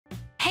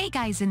Hey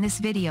guys, in this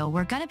video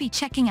we're gonna be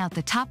checking out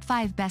the top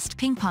 5 best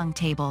ping pong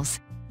tables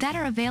that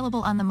are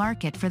available on the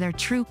market for their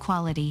true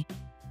quality.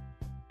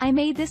 I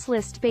made this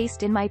list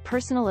based in my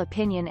personal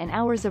opinion and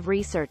hours of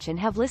research and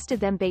have listed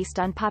them based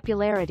on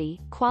popularity,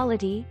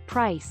 quality,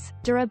 price,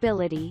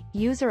 durability,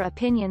 user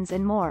opinions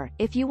and more.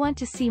 If you want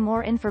to see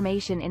more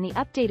information in the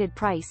updated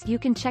price, you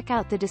can check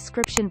out the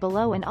description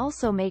below and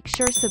also make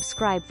sure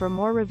subscribe for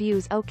more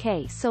reviews.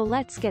 Okay, so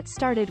let's get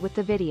started with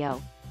the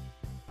video.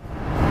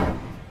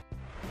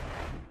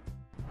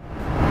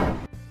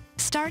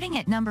 Starting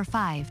at number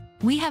 5,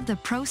 we have the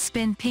Pro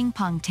Spin Ping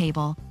Pong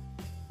Table.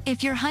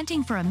 If you're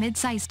hunting for a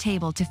mid-sized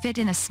table to fit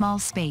in a small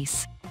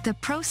space, the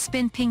Pro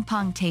Spin Ping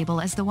Pong Table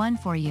is the one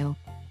for you.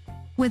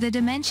 With a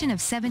dimension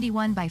of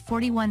 71 by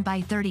 41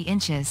 by 30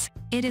 inches,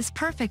 it is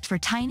perfect for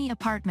tiny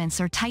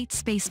apartments or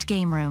tight-spaced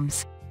game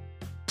rooms.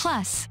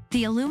 Plus,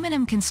 the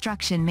aluminum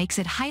construction makes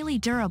it highly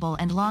durable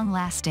and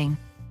long-lasting.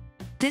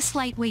 This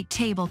lightweight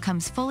table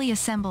comes fully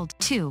assembled,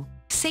 too,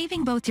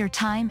 saving both your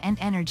time and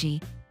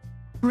energy.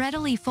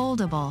 Readily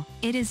foldable,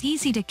 it is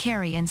easy to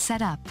carry and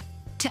set up.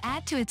 To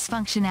add to its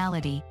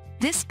functionality,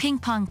 this ping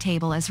pong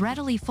table is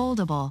readily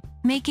foldable,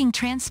 making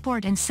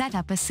transport and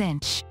setup a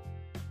cinch.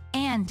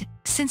 And,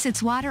 since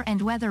it's water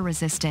and weather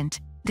resistant,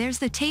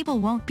 the table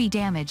won't be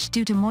damaged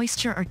due to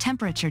moisture or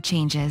temperature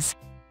changes.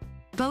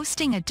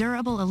 Boasting a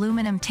durable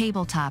aluminum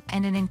tabletop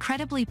and an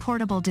incredibly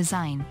portable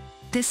design,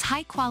 this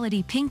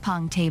high-quality ping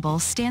pong table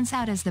stands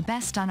out as the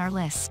best on our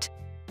list.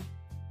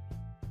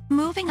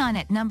 Moving on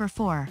at number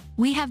 4,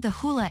 we have the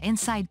Hula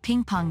Inside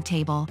Ping Pong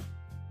Table.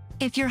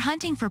 If you're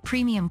hunting for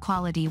premium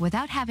quality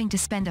without having to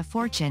spend a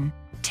fortune,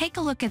 take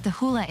a look at the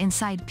Hula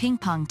Inside Ping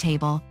Pong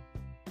Table.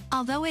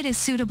 Although it is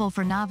suitable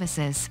for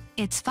novices,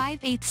 its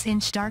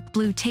 5/8-inch dark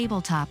blue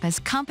tabletop is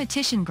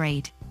competition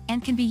grade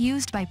and can be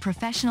used by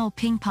professional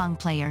ping pong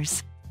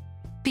players.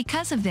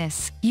 Because of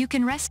this, you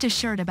can rest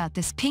assured about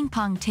this ping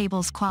pong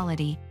table's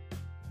quality.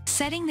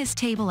 Setting this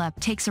table up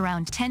takes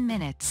around 10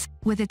 minutes,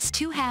 with its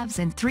 2 halves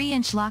and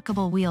 3-inch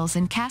lockable wheels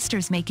and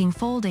casters making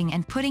folding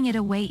and putting it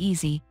away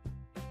easy.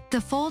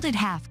 The folded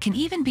half can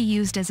even be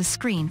used as a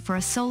screen for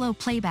a solo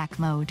playback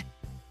mode.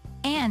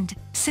 And,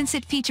 since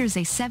it features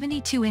a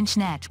 72-inch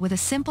net with a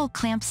simple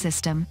clamp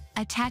system,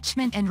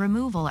 attachment and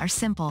removal are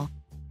simple.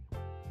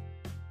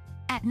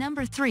 At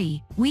number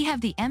 3, we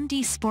have the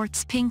MD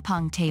Sports Ping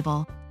Pong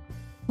Table.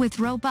 With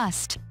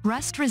robust,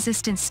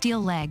 rust-resistant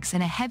steel legs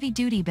and a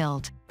heavy-duty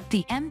build,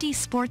 the MD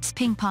Sports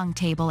Ping Pong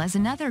Table is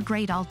another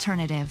great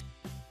alternative.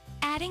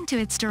 Adding to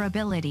its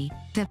durability,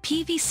 the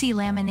PVC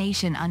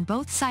lamination on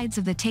both sides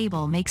of the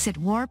table makes it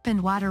warp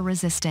and water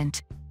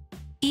resistant.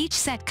 Each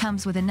set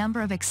comes with a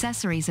number of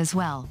accessories as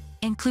well,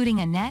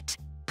 including a net,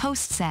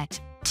 post set,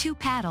 2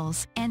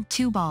 paddles, and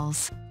 2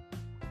 balls.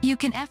 You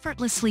can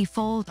effortlessly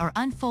fold or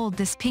unfold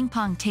this ping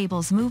pong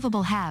table's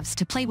movable halves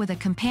to play with a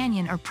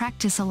companion or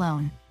practice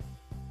alone.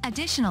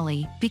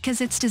 Additionally,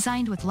 because it's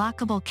designed with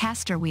lockable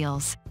caster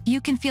wheels, you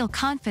can feel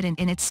confident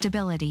in its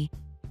stability.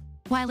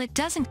 While it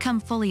doesn't come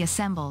fully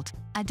assembled,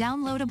 a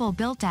downloadable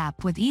built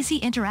app with easy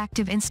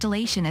interactive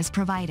installation is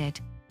provided.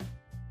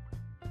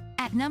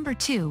 At number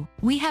 2,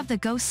 we have the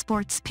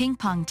GoSports Ping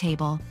Pong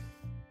Table.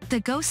 The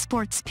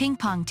GoSports Ping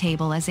Pong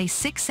Table is a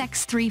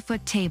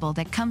 6x3-foot table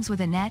that comes with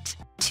a net,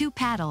 2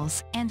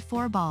 paddles, and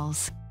 4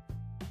 balls.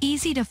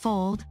 Easy to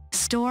fold,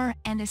 store,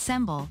 and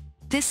assemble,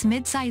 this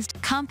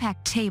mid-sized,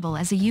 compact table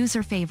is a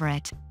user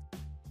favorite.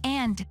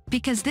 And,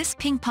 because this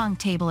ping pong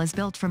table is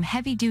built from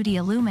heavy-duty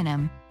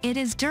aluminum, it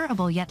is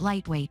durable yet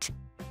lightweight.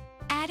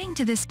 Adding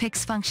to this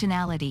PIC's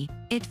functionality,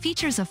 it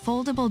features a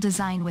foldable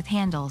design with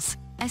handles,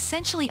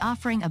 essentially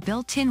offering a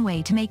built-in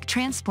way to make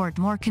transport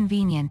more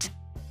convenient.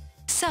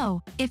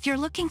 So, if you're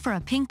looking for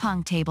a ping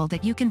pong table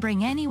that you can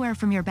bring anywhere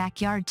from your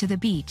backyard to the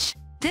beach,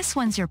 this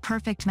one's your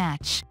perfect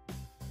match.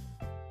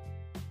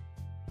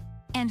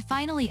 And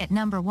finally at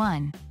number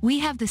 1, we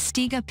have the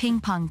Stiga Ping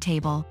Pong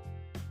Table.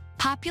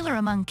 Popular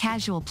among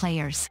casual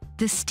players,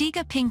 the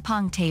Stiga Ping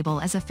Pong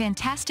Table is a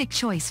fantastic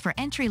choice for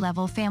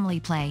entry-level family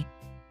play.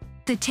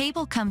 The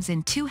table comes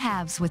in 2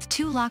 halves with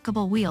 2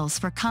 lockable wheels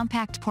for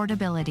compact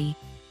portability.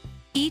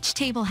 Each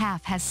table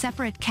half has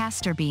separate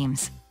caster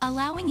beams,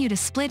 allowing you to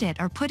split it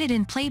or put it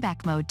in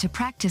playback mode to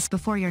practice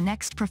before your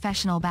next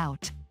professional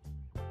bout.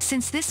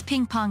 Since this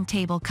ping pong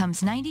table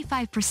comes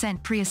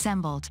 95%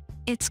 pre-assembled,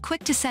 it's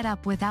quick to set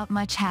up without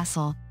much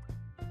hassle.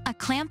 A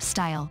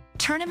clamp-style,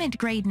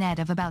 tournament-grade net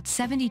of about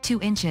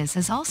 72 inches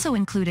is also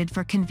included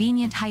for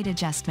convenient height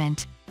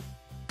adjustment.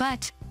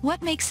 But,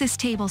 what makes this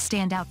table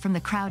stand out from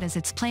the crowd is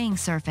its playing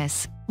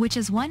surface, which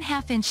is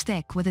 1/2 inch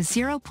thick with a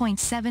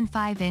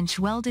 0.75-inch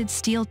welded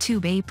steel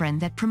tube apron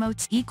that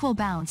promotes equal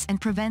bounce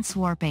and prevents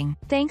warping.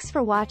 Thanks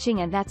for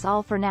watching, and that's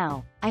all for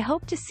now. I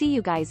hope to see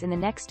you guys in the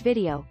next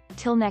video.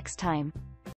 Till next time.